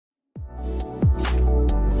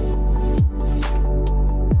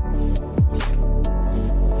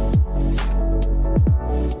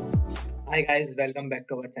Hi guys, welcome back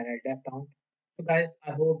to our channel DevTown. So guys,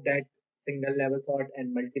 I hope that single level sort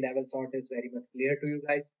and multi-level sort is very much clear to you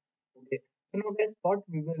guys. Okay. So now guys, what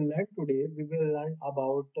we will learn today, we will learn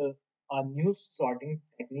about a new sorting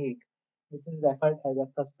technique which is referred as a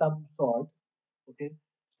custom sort. Okay.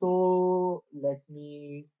 So let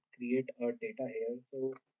me create a data here.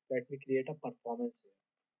 So let me create a performance here.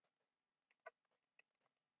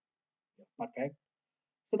 Yeah, perfect.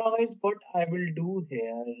 So now guys, what I will do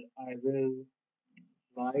here, I will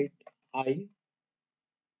write high,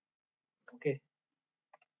 okay,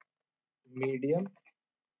 medium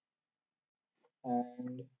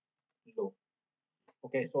and low.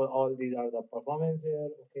 Okay, so all these are the performance here.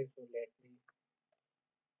 Okay, so let me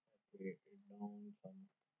break it down some.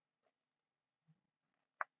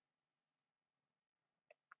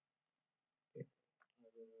 Okay, I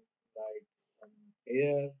will write some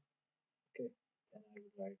here. Okay, then I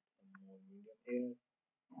will write some more medium here.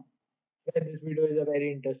 Well, this video is a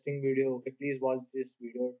very interesting video. Okay, please watch this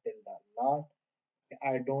video till the last.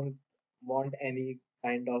 I don't want any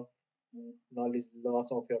kind of knowledge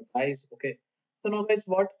loss of your guys. Okay, so now guys,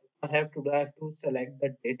 what I have to do, I have to select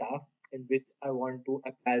the data in which I want to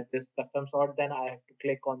apply this custom sort. Then I have to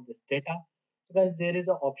click on this data. So guys, there is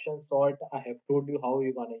an option sort. I have told you how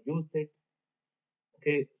you're gonna use it.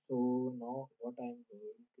 Okay, so now what I'm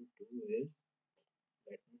going to do is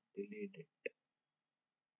let me delete it.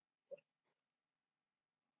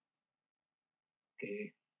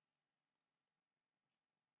 Okay,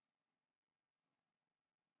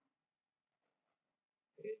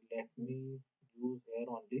 okay, let me use here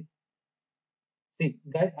only. See,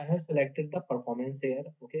 guys, I have selected the performance here.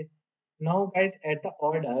 Okay. Now, guys, at the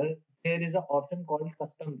order, there is an option called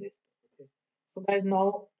custom list. Okay. So, guys,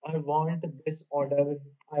 now I want this order.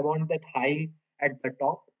 I want that high at the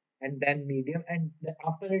top and then medium and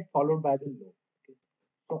after it followed by the low. Okay.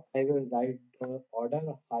 So, I will write the order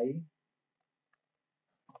high,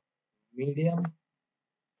 medium.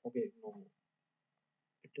 Okay, no,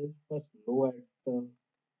 it is first low at the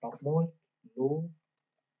topmost, low,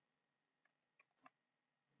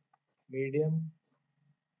 medium,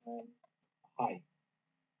 and high.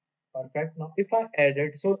 Perfect. Now, if I add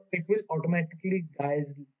it, so it will automatically, guys,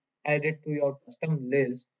 add it to your custom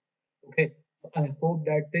list. Okay. So I hope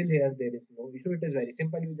that till here there is no issue. It is very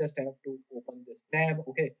simple. You just have to open this tab.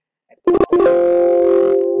 Okay. And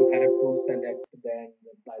you have to select then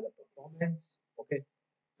by the performance. Okay.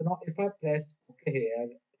 So now if I press OK here,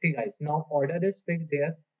 see guys, now order is fixed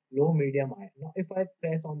here, low, medium, high. Now if I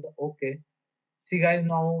press on the OK, see guys,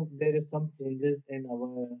 now there is some changes in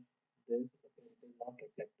our this. Okay, it is not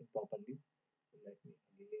reflecting properly. So let me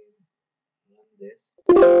again run this.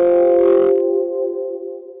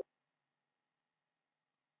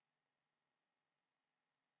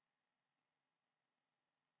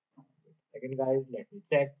 Second, guys, let me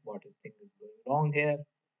check what is thing is going wrong here.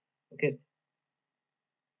 Okay,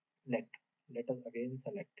 let let us again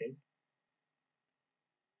select it.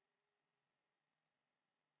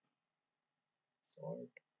 Sort.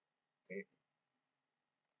 Okay,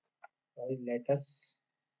 guys, let us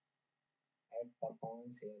add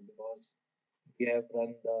performance here because we have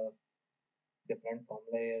run the different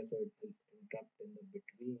formula here, so it will interrupt in the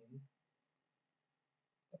between.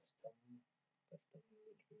 Custom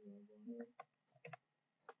which we are going to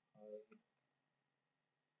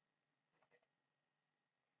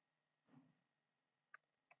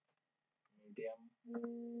medium,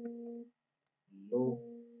 low.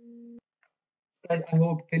 Guys, I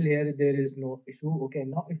hope till here there is no issue. Okay,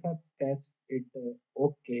 now if I press it,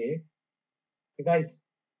 okay, guys.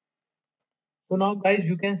 So now, guys,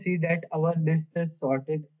 you can see that our list is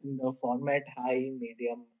sorted in the format high,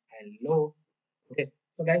 medium, and low. Okay,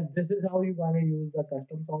 so guys, this is how you gonna use the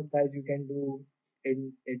custom sort, guys. You can do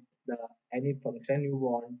in it the any function you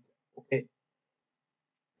want. Okay,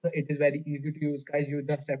 so it is very easy to use, guys. You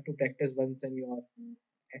just have to practice once in your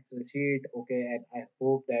Excel sheet. Okay, and I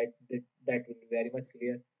hope that will be very much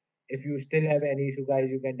clear. If you still have any issue, guys,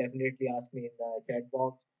 you can definitely ask me in the chat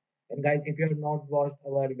box. And guys, if you have not watched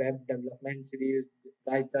our web development series,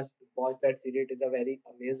 guys, just watch that series. It is a very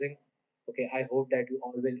amazing. Okay, I hope that you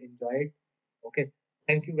all will enjoy it. Okay,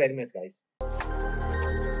 thank you very much, guys.